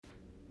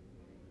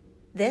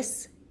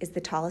This is The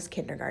Tallest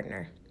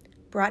Kindergartner,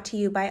 brought to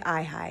you by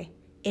iHi,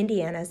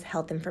 Indiana's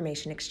Health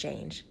Information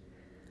Exchange.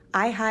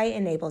 iHi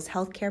enables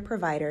healthcare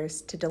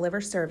providers to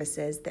deliver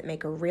services that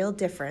make a real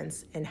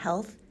difference in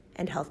health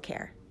and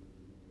healthcare.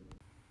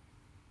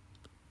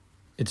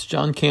 It's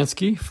John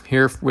Kansky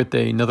here with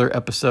another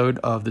episode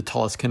of The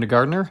Tallest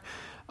Kindergartner.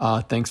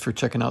 Thanks for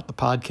checking out the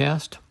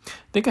podcast. I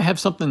think I have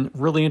something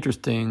really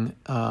interesting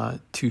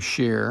to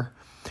share.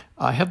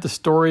 I have the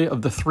story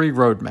of the 3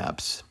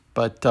 roadmaps,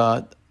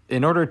 but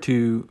in order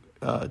to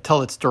tell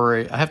that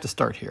story, I have to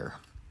start here.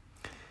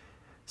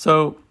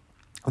 So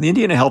the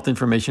Indiana Health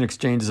Information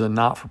Exchange is a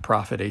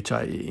not-for-profit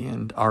HIE,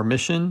 and our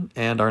mission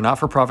and our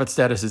not-for-profit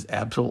status is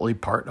absolutely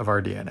part of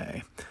our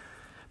DNA.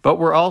 But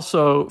we're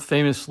also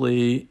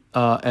famously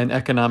an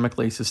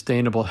economically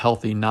sustainable,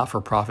 healthy,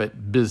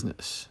 not-for-profit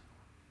business,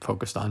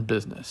 focused on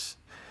business.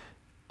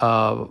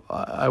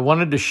 I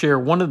wanted to share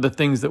one of the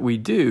things that we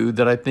do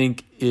that I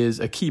think is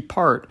a key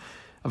part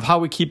of how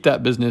we keep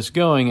that business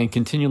going and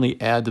continually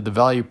add to the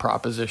value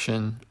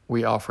proposition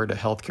we offer to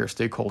healthcare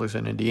stakeholders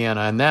in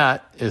Indiana, and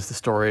that is the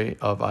story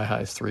of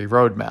iHi's 3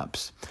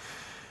 roadmaps.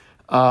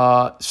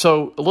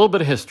 So a little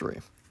bit of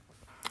history.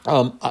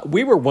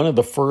 We were one of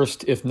the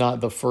first, if not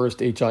the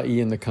first,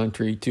 HIE in the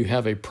country to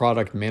have a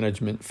product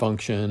management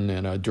function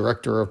and a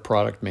director of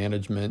product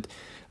management.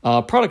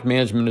 Product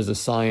management is a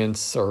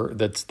science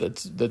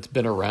that's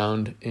been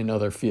around in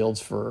other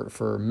fields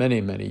for many,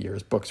 many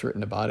years, books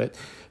written about it.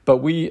 But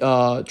we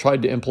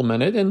tried to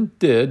implement it and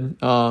did.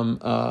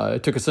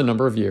 It took us a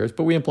number of years,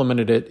 but we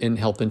implemented it in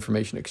Health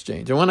Information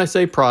Exchange. And when I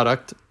say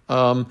product,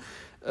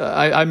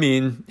 I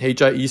mean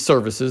HIE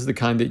services, the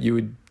kind that you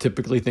would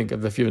typically think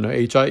of if you know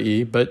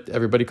HIE, but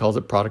everybody calls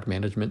it product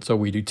management, so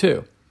we do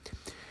too.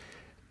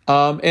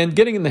 And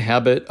getting in the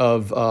habit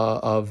of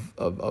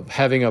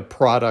having a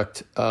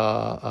product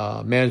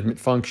management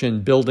function,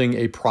 building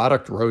a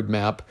product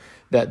roadmap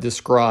that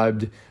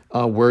described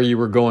where you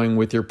were going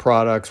with your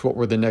products, what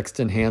were the next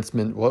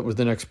enhancement, what was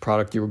the next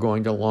product you were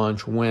going to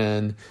launch,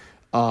 when.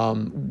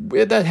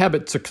 That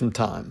habit took some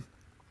time.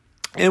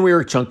 And we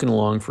were chunking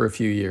along for a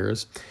few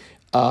years.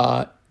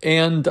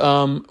 And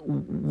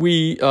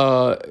we,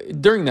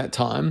 during that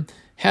time,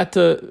 had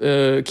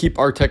to keep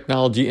our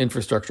technology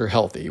infrastructure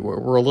healthy.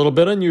 We're a little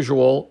bit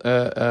unusual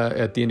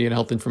at the Indiana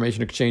Health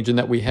Information Exchange in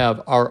that we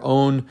have our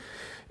own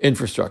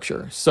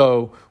infrastructure.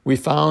 So we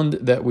found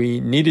that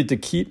we needed to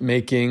keep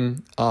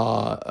making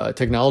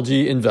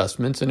technology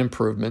investments and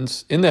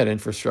improvements in that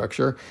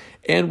infrastructure.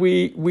 And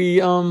we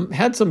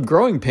had some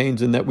growing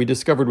pains in that we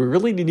discovered we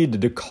really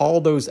needed to call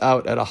those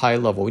out at a high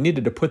level. We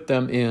needed to put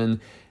them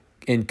in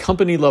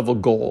company level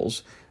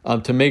goals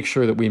to make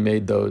sure that we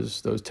made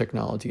those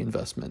technology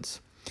investments.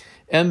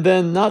 And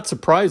then, not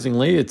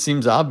surprisingly, it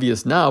seems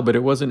obvious now, but it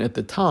wasn't at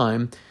the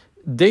time,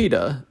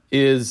 data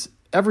is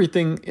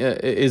everything,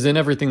 is in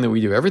everything that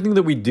we do. Everything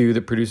that we do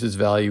that produces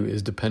value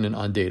is dependent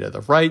on data. The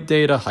right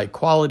data, high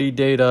quality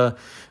data,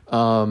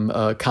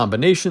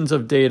 combinations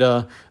of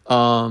data,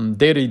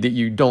 data that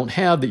you don't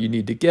have that you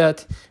need to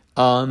get.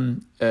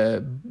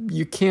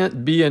 You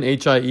can't be an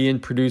HIE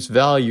and produce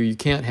value. You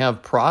can't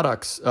have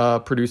products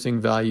producing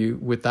value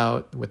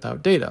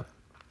without data.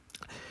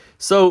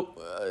 So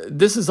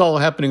this is all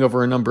happening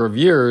over a number of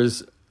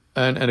years.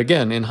 And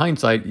again, in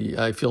hindsight,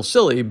 I feel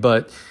silly,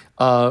 but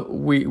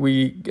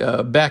we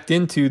backed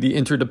into the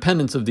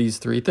interdependence of these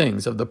 3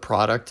 things, of the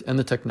product and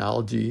the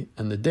technology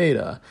and the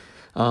data.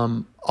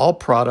 All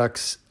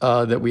products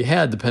that we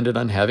had depended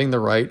on having the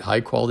right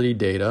high quality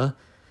data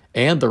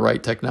and the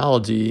right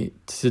technology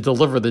to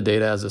deliver the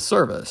data as a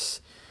service.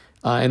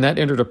 And that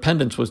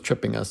interdependence was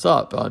tripping us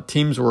up.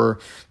 Teams were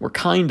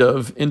kind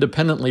of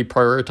independently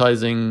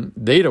prioritizing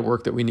data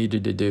work that we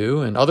needed to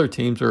do, and other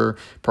teams were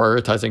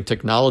prioritizing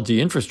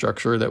technology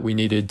infrastructure that we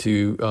needed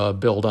to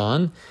build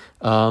on.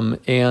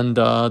 And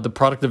the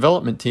product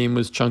development team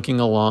was chunking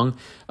along,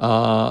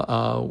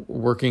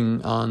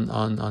 working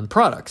on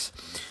products.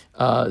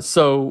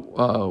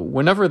 So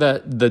whenever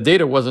the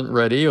data wasn't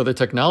ready, or the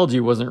technology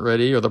wasn't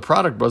ready, or the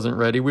product wasn't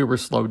ready, we were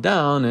slowed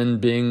down, and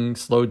being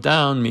slowed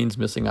down means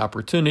missing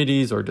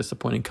opportunities or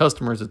disappointing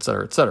customers, et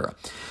cetera, et cetera.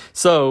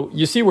 So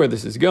you see where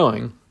this is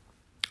going.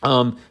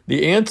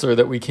 The answer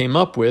that we came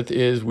up with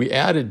is we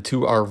added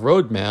to our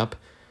roadmap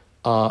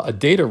a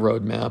data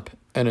roadmap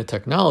and a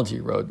technology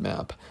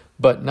roadmap.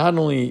 But not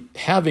only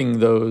having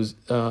those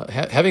 3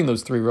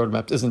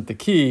 roadmaps isn't the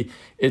key,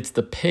 it's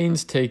the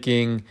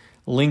painstaking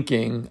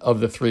linking of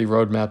the 3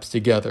 roadmaps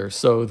together,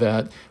 so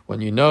that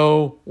when you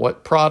know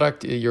what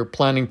product you're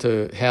planning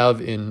to have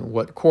in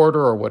what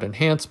quarter or what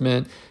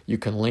enhancement, you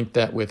can link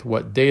that with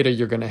what data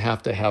you're going to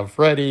have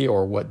ready,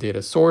 or what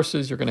data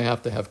sources you're going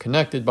to have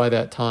connected by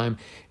that time,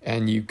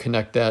 and you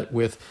connect that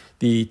with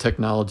the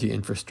technology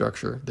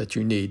infrastructure that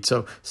you need.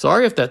 So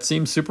sorry if that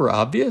seems super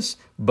obvious,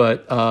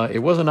 but it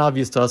wasn't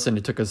obvious to us, and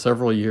it took us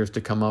several years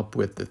to come up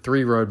with the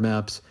 3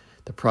 roadmaps: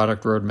 the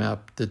product roadmap,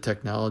 the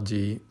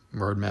technology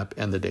roadmap,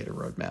 and the data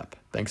roadmap.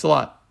 Thanks a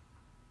lot.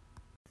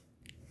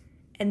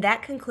 And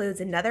that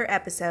concludes another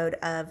episode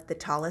of The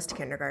Tallest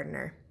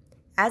Kindergartner.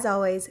 As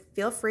always,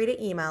 feel free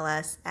to email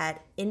us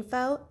at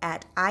info@ihie.org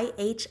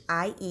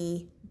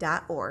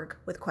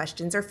with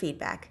questions or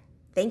feedback.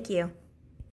 Thank you.